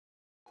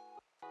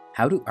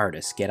How do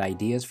artists get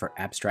ideas for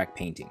abstract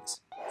paintings?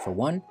 For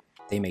one,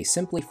 they may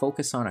simply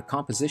focus on a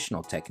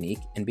compositional technique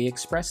and be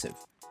expressive,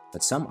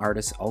 but some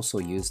artists also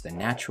use the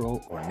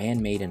natural or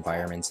man-made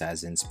environments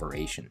as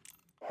inspiration.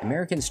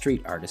 American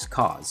street artist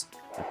Kaws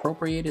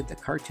appropriated the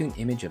cartoon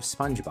image of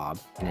SpongeBob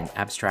in an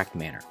abstract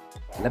manner.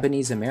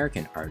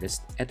 Lebanese-American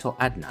artist Etel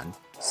Adnan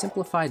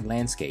simplified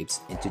landscapes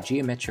into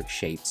geometric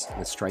shapes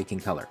with striking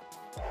color.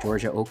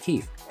 Georgia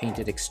O'Keeffe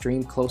painted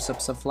extreme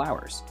close-ups of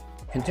flowers.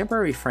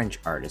 Contemporary French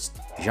artist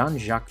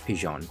Jean-Jacques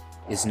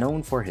is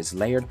known for his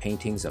layered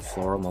paintings of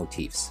floral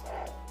motifs.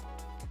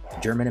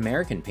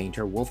 German-American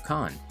painter Wolf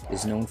Kahn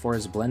is known for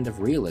his blend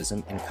of realism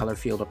and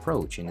color-field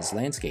approach in his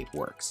landscape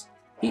works.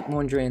 Piet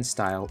Mondrian's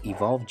style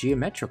evolved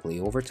geometrically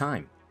over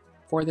time.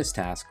 For this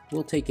task,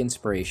 we'll take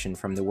inspiration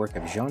from the work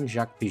of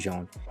Jean-Jacques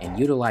Pigeon and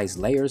utilize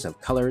layers of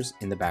colors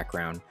in the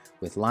background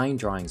with line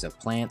drawings of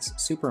plants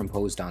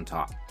superimposed on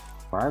top.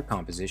 For our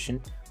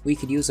composition, we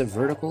could use a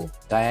vertical,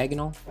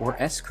 diagonal, or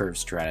S-curve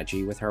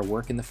strategy with our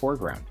work in the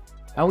foreground.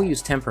 I will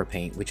use tempera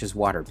paint, which is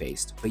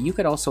water-based, but you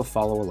could also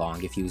follow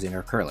along if using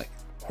acrylic.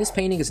 This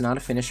painting is not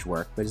a finished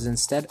work, but is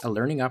instead a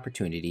learning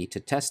opportunity to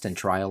test and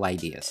trial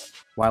ideas,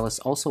 while it's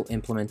also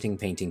implementing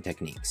painting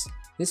techniques.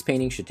 This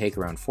painting should take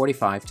around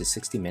 45 to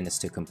 60 minutes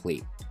to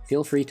complete.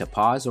 Feel free to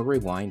pause or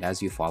rewind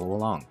as you follow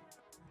along.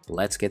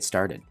 Let's get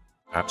started.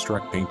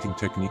 Abstract painting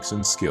techniques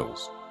and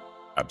skills.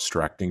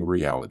 Abstracting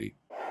reality.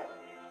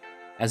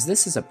 As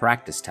this is a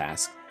practice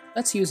task,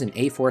 let's use an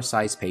A4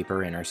 size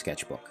paper in our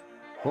sketchbook.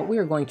 What we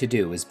are going to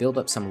do is build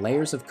up some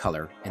layers of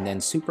color and then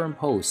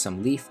superimpose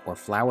some leaf or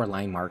flower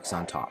line marks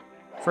on top.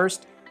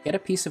 First, get a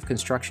piece of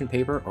construction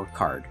paper or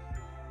card.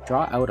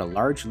 Draw out a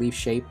large leaf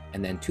shape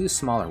and then two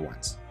smaller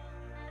ones.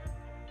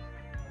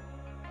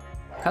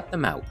 Cut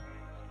them out.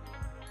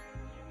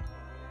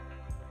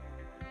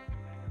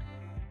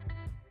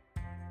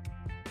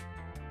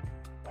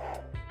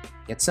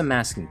 Get some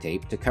masking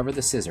tape to cover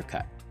the scissor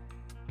cut.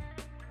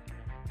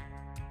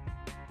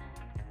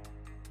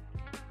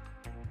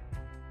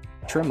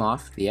 Trim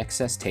off the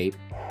excess tape.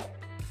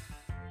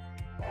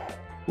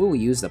 We will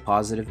use the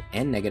positive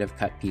and negative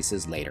cut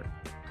pieces later.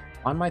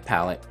 On my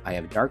palette, I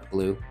have dark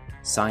blue,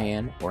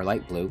 cyan or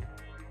light blue,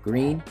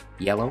 green,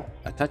 yellow,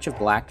 a touch of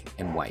black,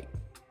 and white.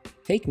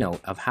 Take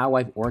note of how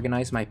I've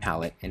organized my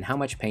palette and how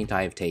much paint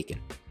I have taken.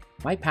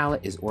 My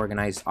palette is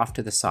organized off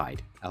to the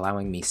side,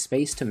 allowing me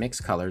space to mix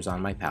colors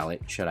on my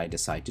palette should I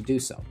decide to do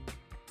so.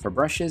 For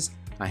brushes,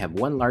 I have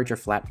one larger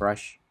flat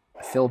brush,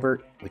 a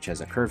filbert, which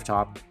has a curved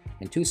top,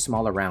 and two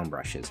smaller round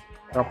brushes,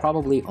 but I'll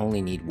probably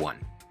only need one.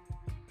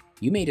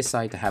 You may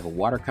decide to have a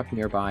water cup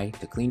nearby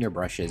to clean your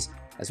brushes,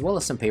 as well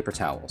as some paper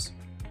towels.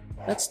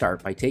 Let's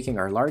start by taking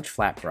our large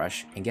flat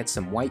brush and get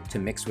some white to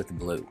mix with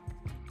blue.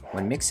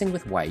 When mixing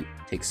with white,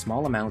 take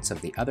small amounts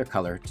of the other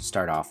color to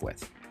start off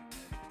with.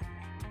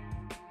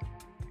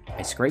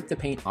 I scrape the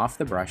paint off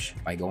the brush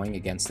by going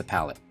against the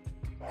palette.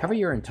 Cover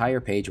your entire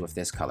page with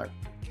this color.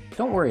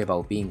 Don't worry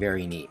about being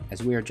very neat,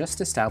 as we are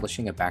just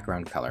establishing a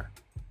background color.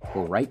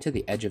 Go right to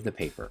the edge of the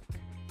paper.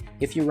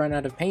 If you run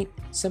out of paint,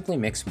 simply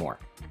mix more.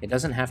 It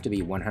doesn't have to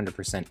be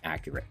 100%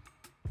 accurate.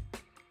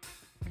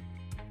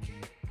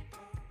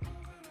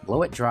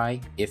 Blow it dry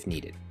if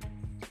needed.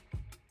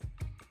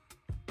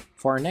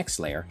 For our next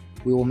layer,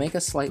 we will make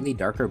a slightly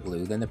darker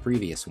blue than the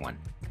previous one.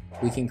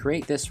 We can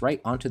create this right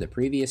onto the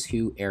previous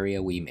hue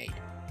area we made.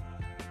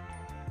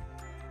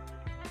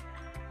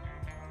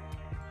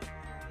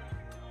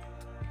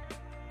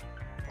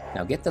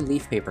 Now get the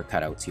leaf paper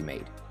cutouts you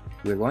made.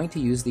 We're going to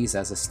use these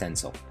as a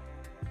stencil.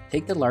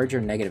 Take the larger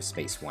negative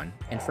space one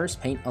and first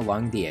paint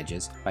along the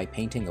edges by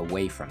painting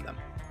away from them.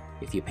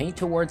 If you paint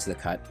towards the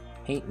cut,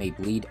 paint may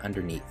bleed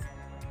underneath.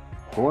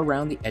 Go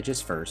around the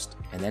edges first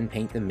and then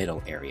paint the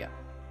middle area.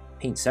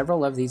 Paint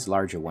several of these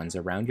larger ones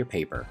around your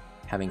paper,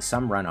 having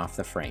some run off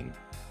the frame.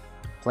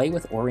 Play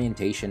with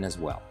orientation as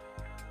well.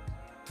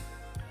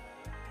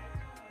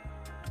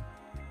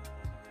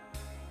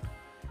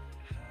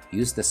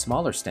 Use the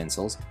smaller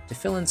stencils to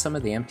fill in some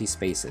of the empty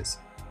spaces.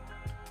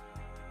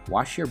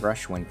 Wash your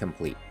brush when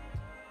complete.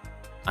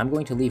 I'm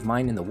going to leave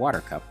mine in the water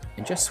cup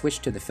and just switch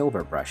to the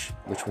filbert brush,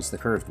 which was the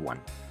curved one.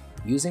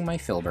 Using my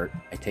filbert,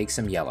 I take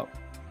some yellow.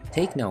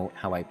 Take note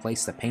how I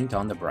place the paint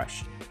on the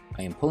brush.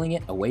 I am pulling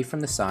it away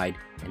from the side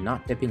and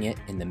not dipping it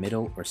in the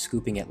middle or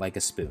scooping it like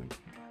a spoon.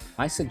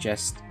 I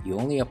suggest you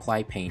only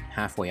apply paint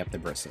halfway up the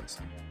bristles.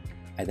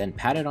 I then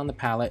pat it on the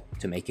palette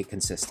to make it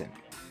consistent.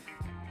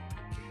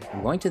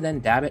 I'm going to then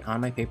dab it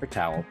on my paper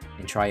towel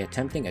and try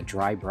attempting a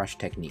dry brush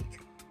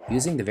technique.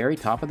 Using the very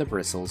top of the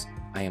bristles,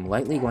 I am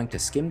lightly going to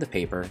skim the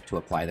paper to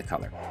apply the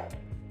color.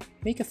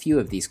 Make a few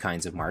of these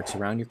kinds of marks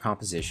around your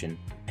composition,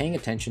 paying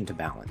attention to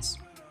balance.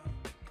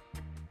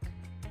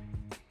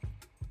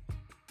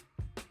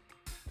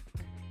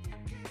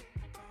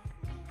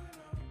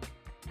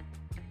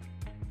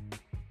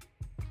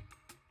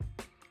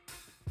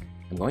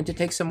 I'm going to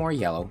take some more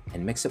yellow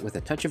and mix it with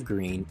a touch of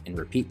green and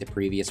repeat the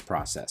previous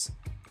process,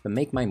 but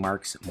make my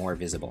marks more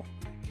visible.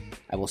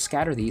 I will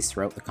scatter these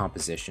throughout the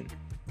composition.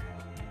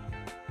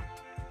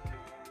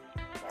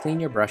 Clean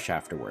your brush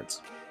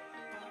afterwards.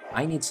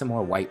 I need some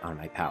more white on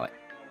my palette.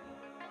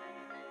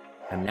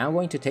 I'm now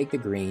going to take the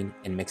green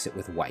and mix it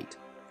with white.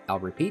 I'll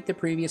repeat the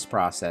previous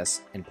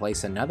process and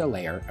place another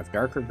layer of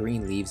darker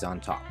green leaves on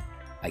top,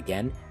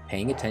 again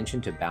paying attention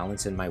to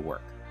balance in my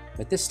work,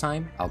 but this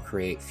time I'll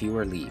create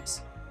fewer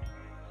leaves.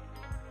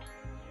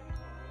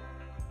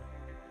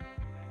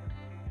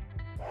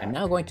 I'm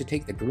now going to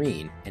take the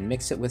green and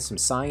mix it with some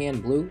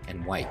cyan blue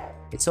and white.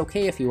 It's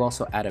okay if you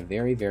also add a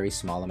very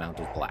small amount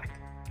of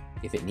black.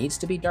 If it needs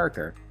to be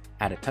darker,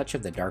 add a touch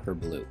of the darker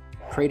blue.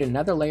 Create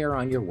another layer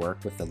on your work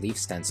with the leaf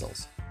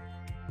stencils.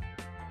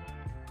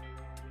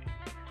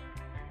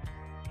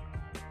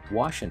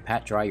 Wash and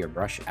pat dry your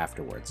brush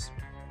afterwards.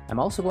 I'm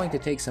also going to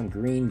take some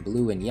green,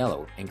 blue, and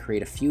yellow and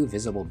create a few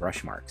visible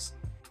brush marks.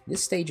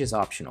 This stage is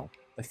optional,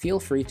 but feel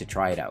free to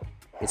try it out.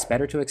 It's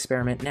better to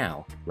experiment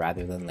now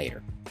rather than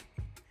later.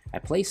 I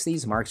place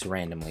these marks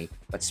randomly,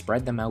 but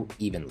spread them out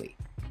evenly.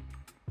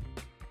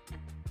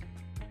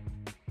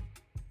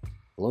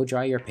 Blow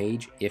dry your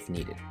page if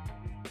needed.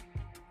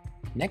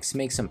 Next,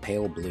 make some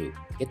pale blue.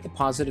 Get the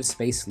positive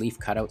space leaf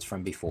cutouts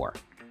from before.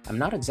 I'm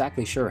not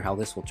exactly sure how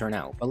this will turn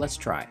out, but let's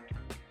try.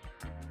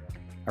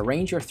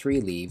 Arrange your 3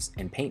 leaves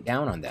and paint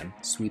down on them,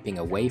 sweeping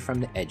away from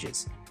the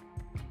edges.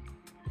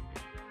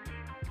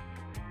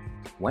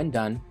 When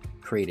done,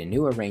 create a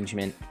new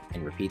arrangement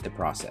and repeat the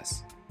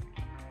process.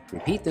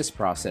 Repeat this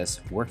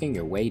process, working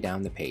your way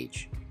down the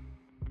page.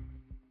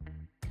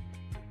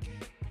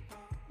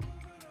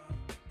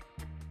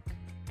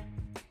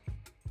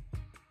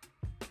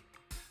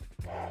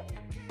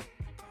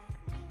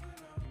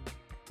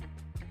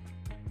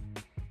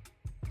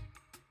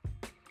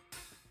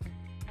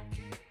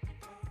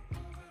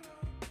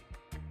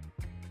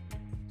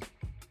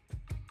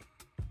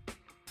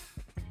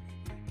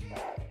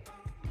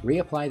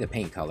 Reapply the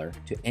paint color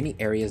to any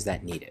areas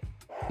that need it.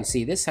 You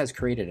see, this has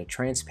created a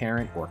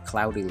transparent or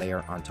cloudy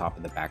layer on top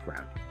of the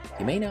background.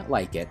 You may not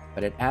like it,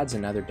 but it adds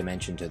another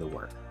dimension to the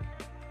work.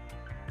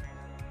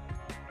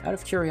 Out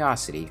of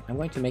curiosity, I'm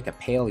going to make a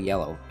pale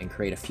yellow and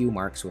create a few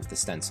marks with the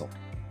stencil.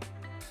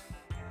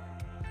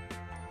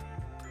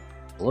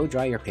 Blow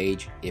dry your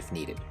page if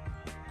needed.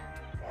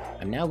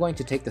 I'm now going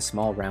to take the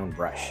small round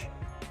brush.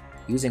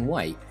 Using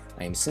white,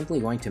 I am simply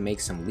going to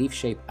make some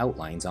leaf-shaped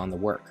outlines on the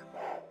work.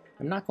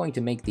 I'm not going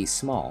to make these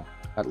small,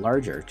 but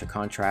larger to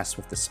contrast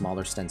with the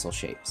smaller stencil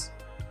shapes.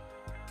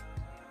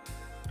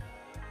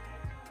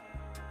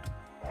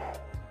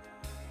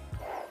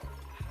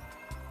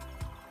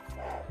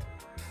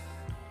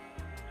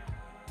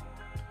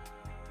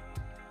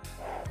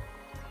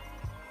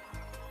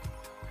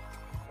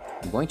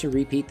 I'm going to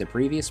repeat the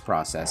previous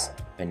process,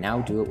 but now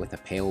do it with a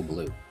pale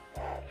blue.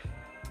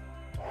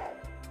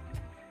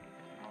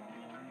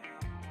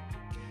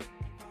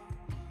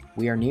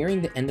 We are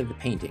nearing the end of the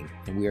painting,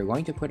 and we are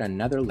going to put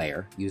another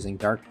layer using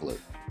dark blue.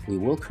 We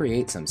will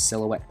create some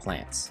silhouette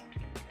plants.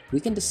 We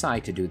can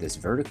decide to do this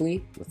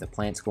vertically, with the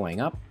plants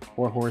going up,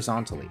 or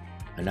horizontally.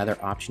 Another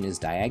option is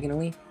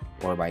diagonally,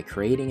 or by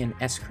creating an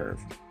S-curve.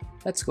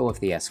 Let's go with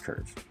the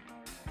S-curve.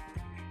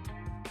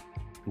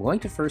 I'm going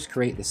to first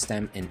create the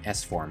stem in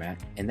S format,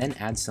 and then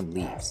add some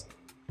leaves.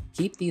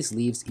 Keep these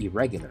leaves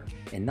irregular,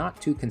 and not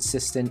too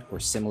consistent or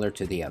similar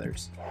to the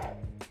others.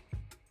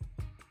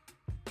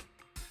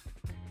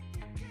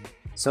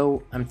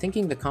 So I'm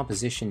thinking the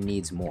composition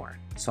needs more,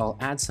 so I'll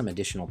add some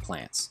additional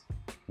plants.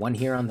 One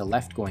here on the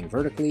left going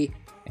vertically,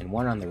 and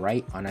one on the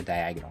right on a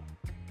diagonal.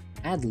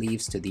 Add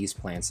leaves to these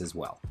plants as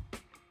well.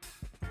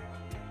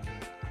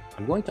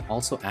 I'm going to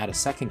also add a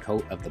second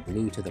coat of the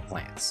blue to the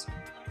plants.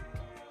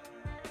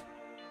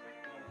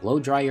 Blow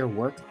dry your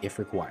work if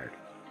required.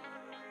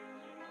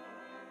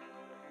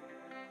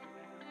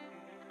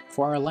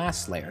 For our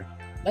last layer,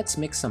 let's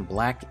mix some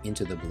black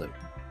into the blue.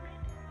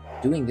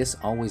 Doing this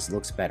always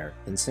looks better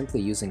than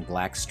simply using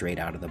black straight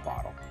out of the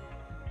bottle.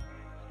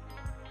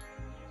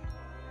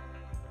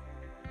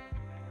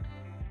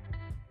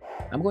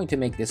 I'm going to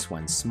make this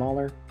one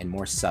smaller and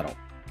more subtle.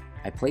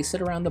 I place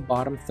it around the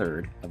bottom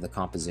third of the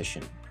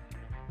composition.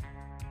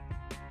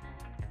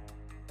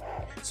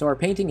 So our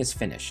painting is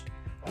finished.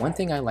 One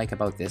thing I like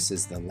about this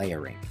is the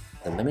layering,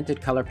 the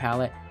limited color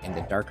palette, and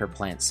the darker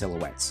plant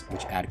silhouettes,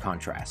 which add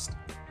contrast.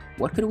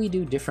 What could we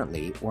do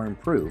differently or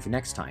improve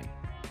next time?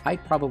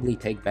 I'd probably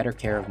take better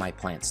care of my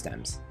plant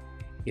stems.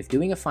 If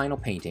doing a final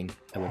painting,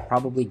 I would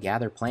probably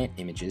gather plant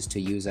images to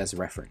use as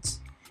reference.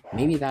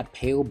 Maybe that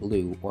pale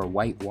blue or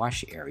white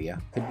wash area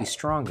could be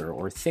stronger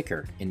or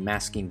thicker in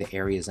masking the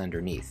areas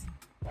underneath.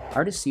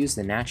 Artists use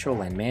the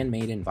natural and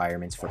man-made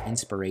environments for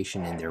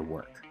inspiration in their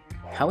work.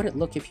 How would it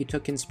look if you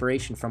took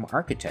inspiration from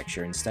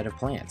architecture instead of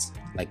plants,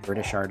 like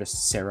British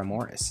artist Sarah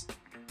Morris?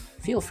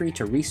 Feel free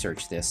to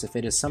research this if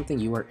it is something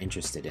you are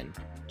interested in.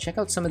 Check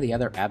out some of the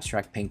other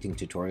abstract painting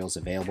tutorials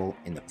available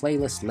in the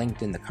playlist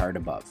linked in the card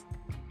above.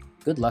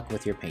 Good luck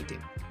with your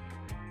painting.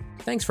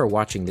 Thanks for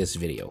watching this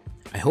video.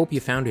 I hope you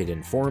found it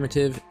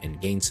informative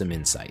and gained some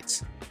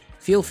insights.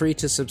 Feel free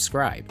to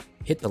subscribe,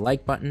 hit the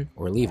like button,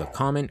 or leave a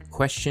comment,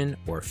 question,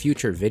 or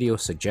future video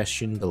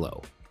suggestion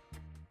below.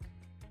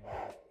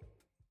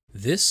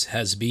 This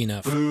has been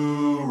a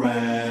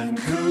Foreground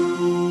Layer.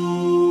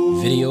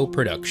 video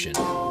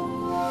production.